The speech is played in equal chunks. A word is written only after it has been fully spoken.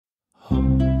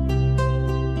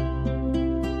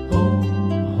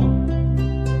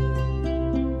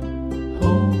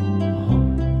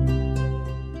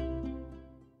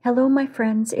Hello, my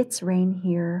friends, it's Rain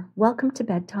here. Welcome to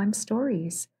Bedtime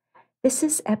Stories. This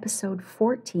is episode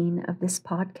 14 of this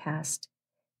podcast.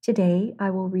 Today,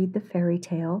 I will read the fairy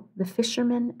tale, The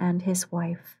Fisherman and His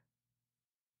Wife.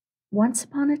 Once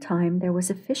upon a time, there was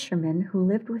a fisherman who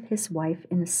lived with his wife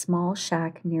in a small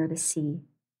shack near the sea.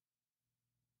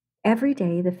 Every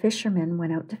day, the fisherman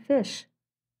went out to fish,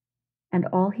 and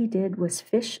all he did was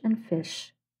fish and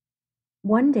fish.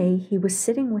 One day, he was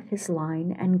sitting with his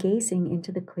line and gazing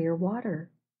into the clear water.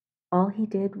 All he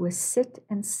did was sit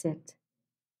and sit.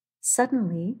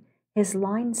 Suddenly, his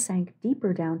line sank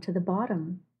deeper down to the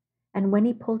bottom, and when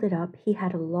he pulled it up, he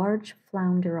had a large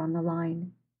flounder on the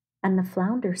line. And the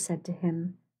flounder said to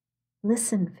him,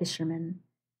 "Listen, fisherman,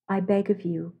 I beg of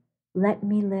you, let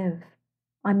me live.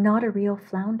 I'm not a real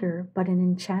flounder, but an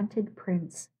enchanted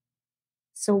prince.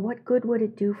 So what good would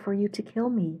it do for you to kill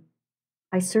me?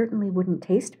 I certainly wouldn't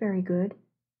taste very good.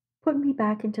 Put me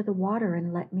back into the water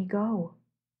and let me go."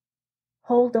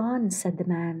 "Hold on," said the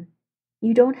man.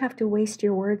 "You don't have to waste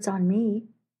your words on me.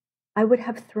 I would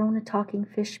have thrown a talking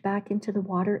fish back into the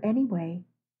water anyway."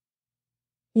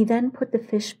 He then put the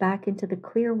fish back into the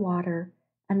clear water,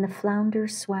 and the flounder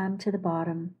swam to the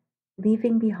bottom,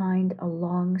 leaving behind a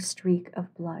long streak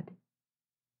of blood.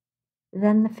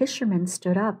 Then the fisherman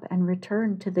stood up and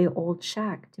returned to the old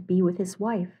shack to be with his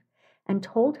wife, and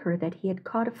told her that he had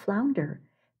caught a flounder,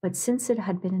 but since it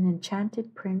had been an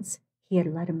enchanted prince, he had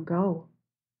let him go.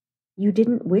 "You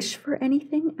didn't wish for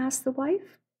anything?" asked the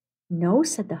wife. "No,"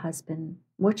 said the husband.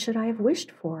 "What should I have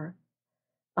wished for?"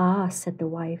 "Ah," said the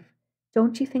wife,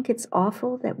 "don't you think it's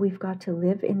awful that we've got to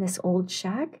live in this old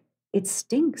shack? It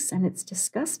stinks and it's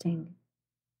disgusting.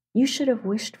 You should have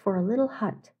wished for a little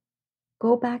hut.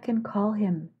 Go back and call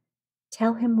him.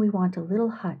 Tell him we want a little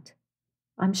hut.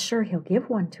 I'm sure he'll give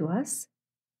one to us."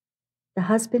 The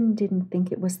husband didn't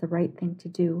think it was the right thing to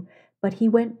do, but he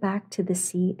went back to the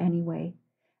sea anyway.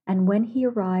 And when he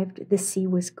arrived, the sea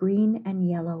was green and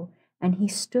yellow, and he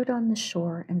stood on the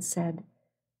shore and said,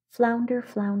 "Flounder,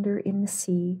 flounder in the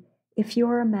sea, if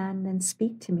you're a man, then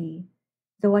speak to me.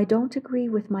 Though I don't agree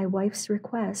with my wife's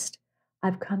request,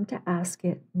 I've come to ask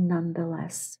it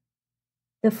nonetheless."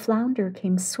 The flounder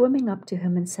came swimming up to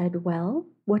him and said, "Well,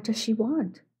 what does she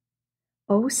want?"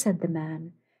 "Oh," said the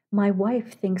man, "my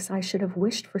wife thinks I should have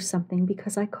wished for something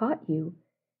because I caught you.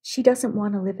 She doesn't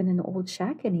want to live in an old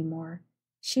shack anymore.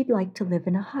 She'd like to live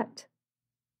in a hut."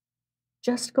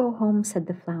 "Just go home," said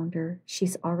the flounder.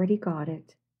 "She's already got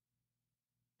it."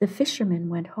 The fisherman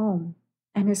went home,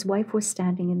 and his wife was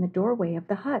standing in the doorway of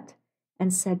the hut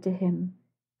and said to him,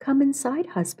 "Come inside,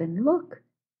 husband, look.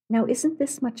 Now isn't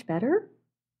this much better?"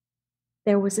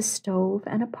 There was a stove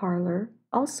and a parlor,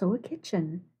 also a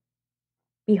kitchen.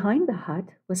 Behind the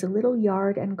hut was a little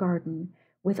yard and garden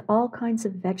with all kinds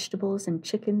of vegetables and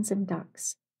chickens and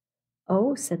ducks.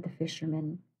 "Oh," said the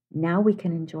fisherman, "now we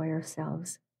can enjoy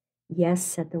ourselves." "Yes,"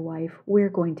 said the wife, "we're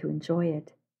going to enjoy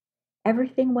it."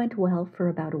 Everything went well for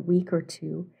about a week or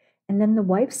two, and then the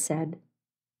wife said,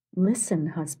 "Listen,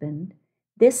 husband,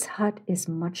 this hut is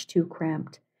much too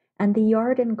cramped, and the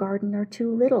yard and garden are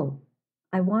too little.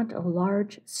 I want a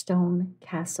large stone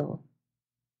castle.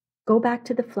 Go back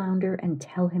to the flounder and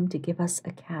tell him to give us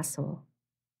a castle."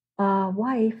 "Ah,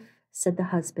 wife," said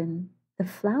the husband, "the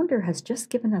flounder has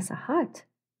just given us a hut,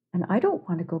 and I don't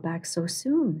want to go back so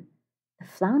soon. The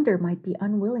flounder might be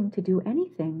unwilling to do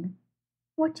anything."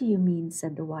 "What do you mean?"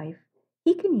 said the wife.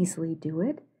 "He can easily do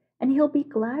it, and he'll be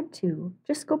glad to.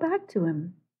 Just go back to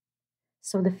him."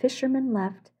 So the fisherman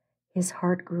left. His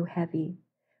heart grew heavy.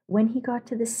 When he got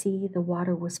to the sea, the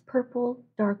water was purple,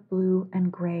 dark blue,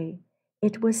 and gray.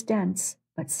 It was dense,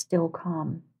 but still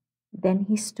calm. Then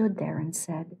he stood there and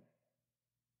said,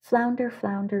 "Flounder,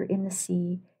 flounder in the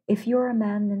sea, if you're a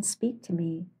man, then speak to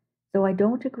me. Though I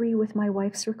don't agree with my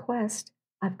wife's request,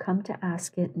 I've come to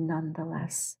ask it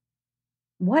nonetheless."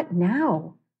 "What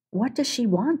now? What does she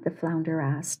want?" the flounder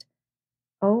asked.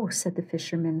 "Oh," said the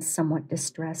fisherman, somewhat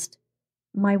distressed,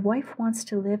 "my wife wants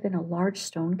to live in a large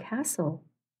stone castle."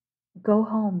 "Go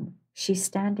home. She's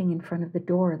standing in front of the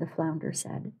door," the flounder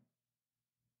said.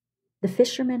 The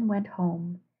fisherman went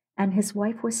home, and his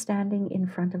wife was standing in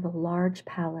front of a large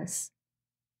palace.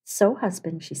 "So,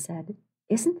 husband," she said,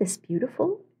 "isn't this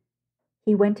beautiful?"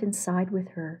 He went inside with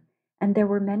her, and there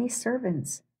were many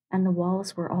servants, and the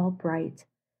walls were all bright.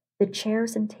 The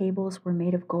chairs and tables were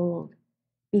made of gold.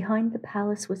 Behind the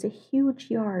palace was a huge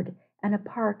yard and a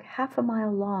park 1/2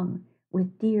 mile long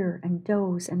with deer and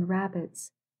does and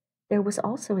rabbits. There was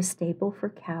also a stable for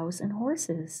cows and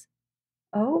horses.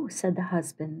 "Oh," said the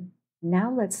husband,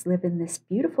 "now let's live in this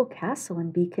beautiful castle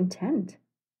and be content."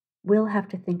 "We'll have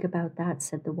to think about that,"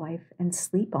 said the wife, "and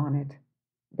sleep on it."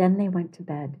 Then they went to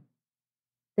bed.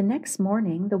 The next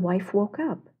morning, the wife woke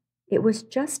up. It was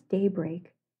just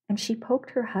daybreak, and she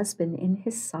poked her husband in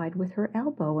his side with her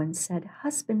elbow and said,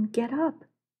 "Husband, get up.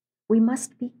 We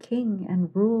must be king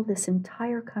and rule this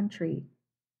entire country."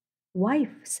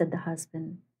 "Wife," said the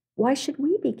husband, "why should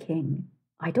we be king?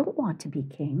 I don't want to be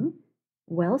king."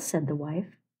 "Well," said the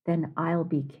wife, "then I'll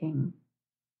be king."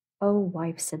 "Oh,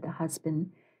 wife," said the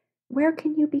husband, "where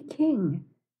can you be king?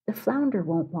 The flounder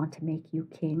won't want to make you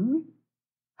king."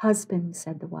 "Husband,"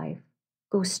 said the wife,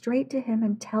 "go straight to him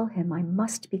and tell him I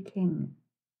must be king."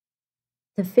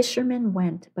 The fisherman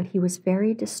went, but he was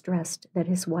very distressed that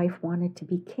his wife wanted to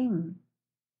be king.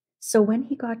 So when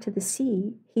he got to the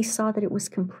sea, he saw that it was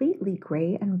completely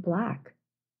gray and black,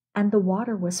 and the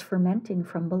water was fermenting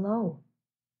from below.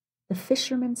 The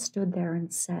fisherman stood there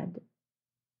and said,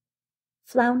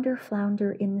 "Flounder,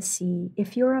 flounder in the sea,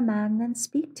 if you're a man, then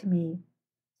speak to me.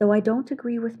 Though I don't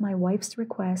agree with my wife's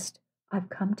request, I've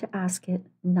come to ask it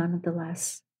none the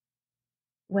less."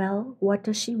 "Well, what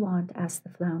does she want?" asked the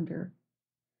flounder.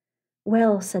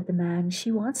 "Well," said the man,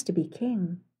 "she wants to be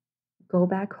king." "Go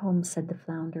back home," said the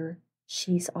flounder.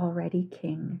 "She's already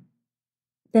king."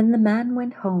 Then the man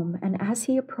went home, and as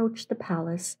he approached the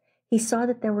palace, he saw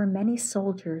that there were many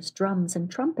soldiers, drums, and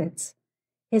trumpets.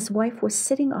 His wife was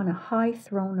sitting on a high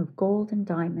throne of gold and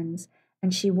diamonds,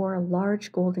 and she wore a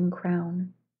large golden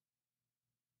crown.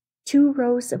 2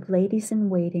 rows of ladies in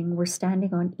waiting were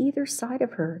standing on either side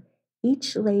of her,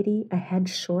 each lady a head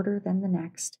shorter than the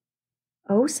next.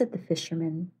 "Oh," said the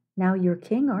fisherman, "now you're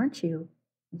king, aren't you?"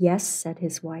 "Yes," said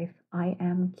his wife, "I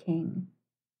am king."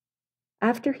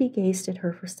 After he gazed at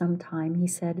her for some time, he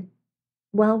said,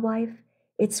 "Well, wife,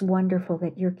 it's wonderful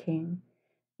that you're king.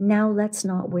 Now let's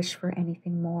not wish for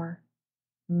anything more."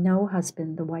 "No,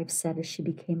 husband," the wife said as she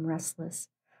became restless.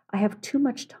 "I have too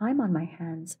much time on my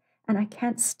hands, and I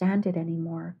can't stand it any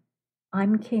more.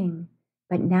 I'm king,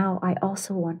 but now I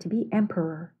also want to be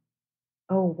emperor."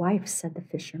 "Oh, wife," said the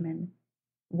fisherman,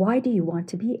 "why do you want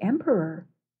to be emperor?"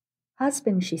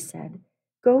 "Husband," she said,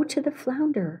 "go to the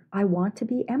flounder. I want to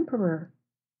be emperor."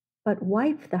 "But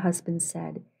wife," the husband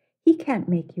said, "he can't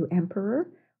make you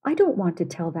emperor. I don't want to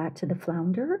tell that to the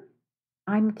flounder."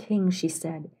 "I'm king," she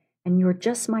said, "and you're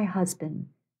just my husband.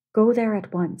 Go there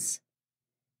at once."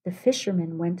 The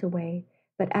fisherman went away,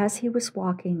 but as he was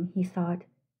walking, he thought,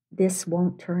 "This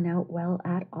won't turn out well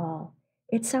at all.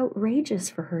 It's outrageous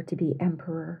for her to be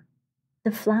emperor.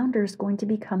 The flounder's going to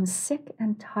become sick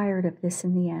and tired of this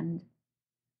in the end."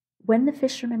 When the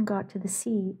fisherman got to the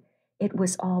sea, it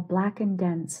was all black and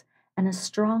dense, and a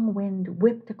strong wind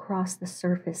whipped across the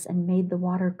surface and made the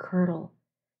water curdle.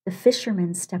 The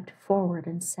fisherman stepped forward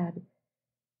and said,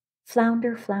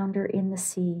 "Flounder, flounder in the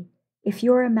sea, if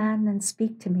you're a man, then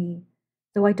speak to me.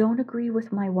 Though I don't agree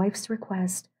with my wife's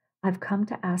request, I've come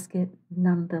to ask it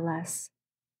none the less."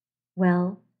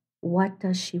 "Well, what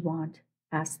does she want?"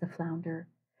 asked the flounder.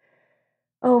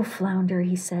 "Oh, flounder,"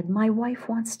 he said, "my wife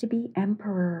wants to be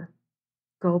emperor."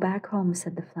 "Go back home,"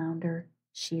 said the flounder.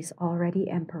 "She's already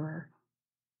emperor."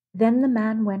 Then the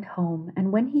man went home,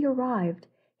 and when he arrived,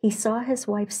 he saw his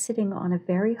wife sitting on a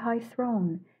very high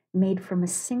throne made from a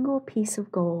single piece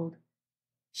of gold.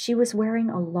 She was wearing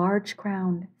a large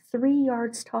crown, 3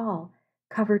 yards tall,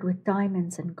 covered with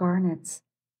diamonds and garnets.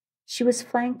 She was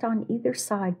flanked on either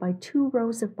side by 2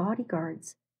 rows of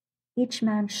bodyguards, each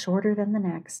man shorter than the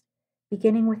next,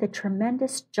 beginning with a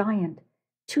tremendous giant,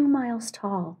 2 miles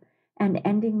tall, and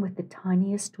ending with the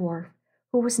tiniest dwarf,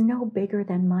 who was no bigger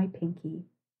than my pinky.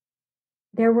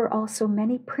 There were also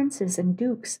many princes and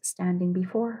dukes standing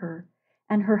before her,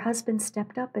 and her husband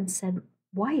stepped up and said,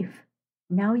 "Wife,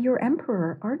 now you're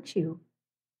emperor, aren't you?"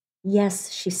 "Yes,"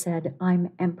 she said,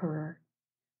 "I'm emperor."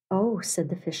 "Oh," said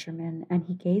the fisherman, and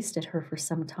he gazed at her for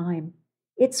some time.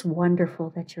 "It's wonderful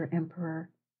that you're emperor."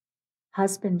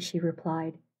 "Husband," she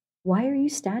replied, "why are you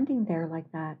standing there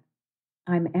like that?"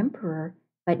 "I'm emperor,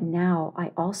 but now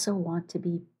I also want to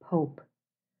be pope."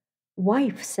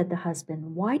 "Wife," said the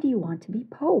husband, "why do you want to be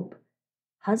pope?"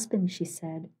 "Husband," she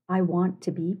said, "I want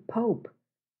to be pope."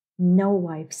 "No,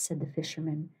 wife," said the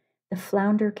fisherman, "the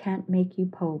flounder can't make you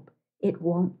pope. It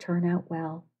won't turn out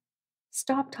well."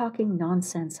 "Stop talking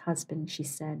nonsense, husband," she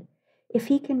said. "If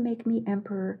he can make me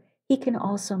emperor, he can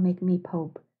also make me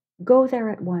pope. Go there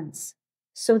at once."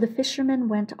 So the fisherman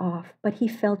went off, but he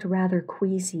felt rather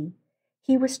queasy.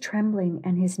 He was trembling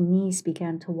and his knees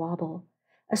began to wobble.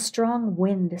 A strong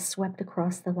wind swept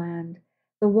across the land.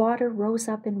 The water rose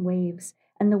up in waves,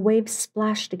 and the waves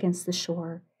splashed against the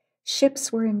shore.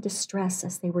 Ships were in distress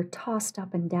as they were tossed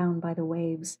up and down by the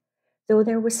waves. Though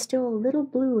there was still a little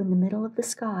blue in the middle of the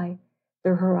sky,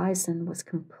 the horizon was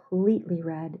completely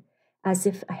red, as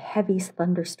if a heavy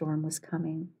thunderstorm was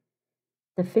coming.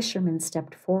 The fisherman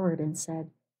stepped forward and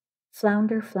said,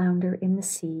 "Flounder, flounder in the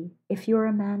sea, if you're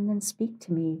a man, then speak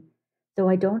to me. Though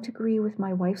I don't agree with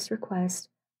my wife's request,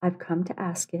 I've come to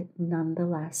ask it none the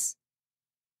less."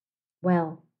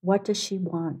 "Well, what does she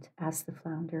want?" asked the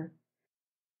flounder.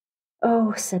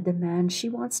 "Oh," said the man, "she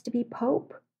wants to be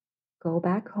Pope." "Go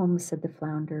back home," said the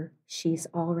flounder, "she's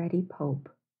already Pope."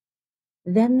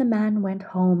 Then the man went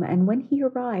home, and when he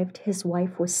arrived, his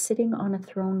wife was sitting on a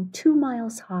throne 2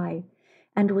 miles high,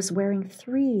 and was wearing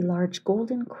 3 large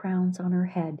golden crowns on her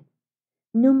head.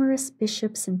 Numerous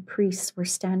bishops and priests were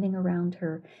standing around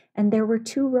her, and there were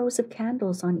 2 rows of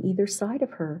candles on either side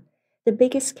of her. The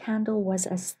biggest candle was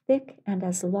as thick and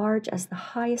as large as the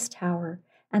highest tower,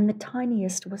 and the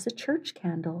tiniest was a church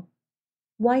candle.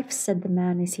 "Wife," said the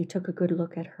man as he took a good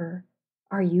look at her,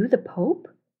 "are you the Pope?"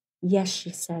 "Yes,"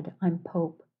 she said, "I'm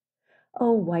Pope."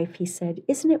 "Oh, wife," he said,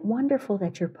 "isn't it wonderful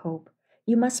that you're Pope?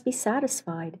 You must be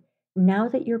satisfied. Now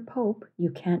that you're Pope,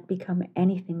 you can't become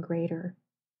anything greater."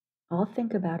 "I'll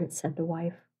think about it," said the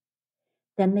wife.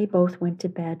 Then they both went to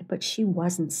bed, but she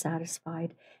wasn't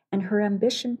satisfied, and her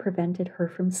ambition prevented her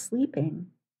from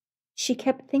sleeping. She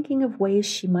kept thinking of ways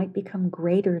she might become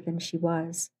greater than she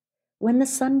was. When the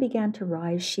sun began to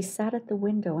rise, she sat at the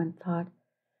window and thought,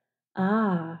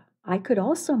 "Ah, I could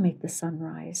also make the sun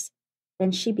rise."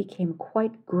 Then she became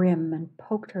quite grim and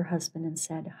poked her husband and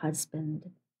said,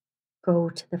 "Husband, go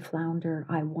to the flounder.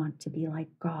 I want to be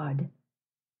like God."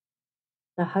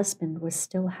 The husband was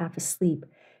still half asleep,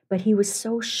 but he was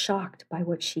so shocked by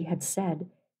what she had said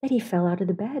that he fell out of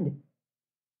the bed.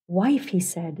 "Wife," he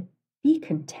said, "be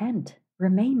content.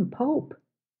 Remain Pope."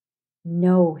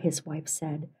 "No," his wife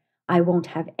said, "I won't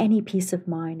have any peace of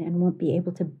mind and won't be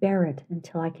able to bear it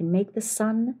until I can make the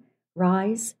sun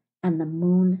rise and the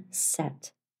moon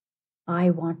set. I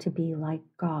want to be like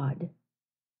God."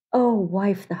 "Oh,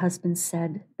 wife," the husband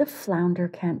said, "the flounder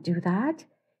can't do that.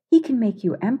 He can make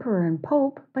you emperor and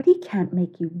pope, but he can't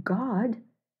make you God."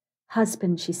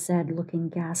 "Husband," she said, looking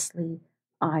ghastly,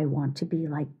 "I want to be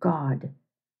like God.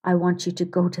 I want you to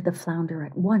go to the flounder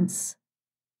at once."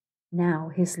 Now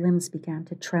his limbs began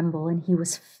to tremble, and he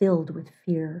was filled with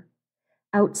fear.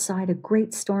 Outside, a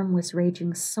great storm was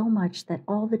raging so much that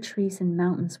all the trees and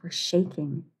mountains were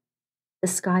shaking. The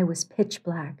sky was pitch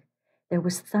black. There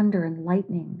was thunder and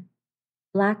lightning.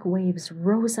 Black waves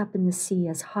rose up in the sea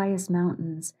as high as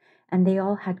mountains, and they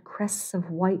all had crests of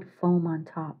white foam on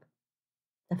top.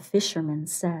 The fisherman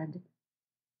said,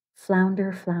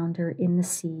 "Flounder, flounder in the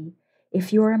sea,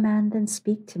 if you're a man, then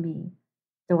speak to me.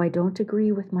 Though I don't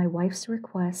agree with my wife's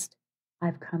request,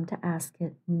 I've come to ask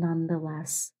it none the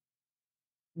less."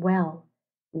 "Well,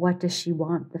 what does she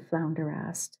want?" the flounder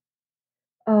asked.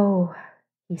 "Oh,"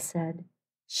 he said,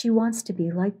 "she wants to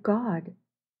be like God."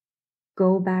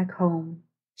 "Go back home.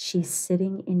 She's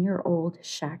sitting in your old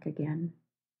shack again."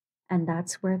 And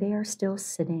that's where they are still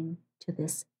sitting to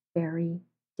this very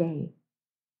day.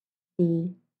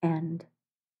 The end.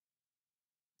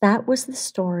 That was the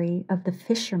story of the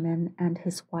fisherman and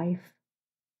his wife.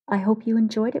 I hope you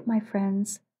enjoyed it, my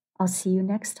friends. I'll see you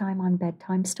next time on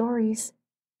Bedtime Stories.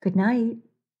 Good night.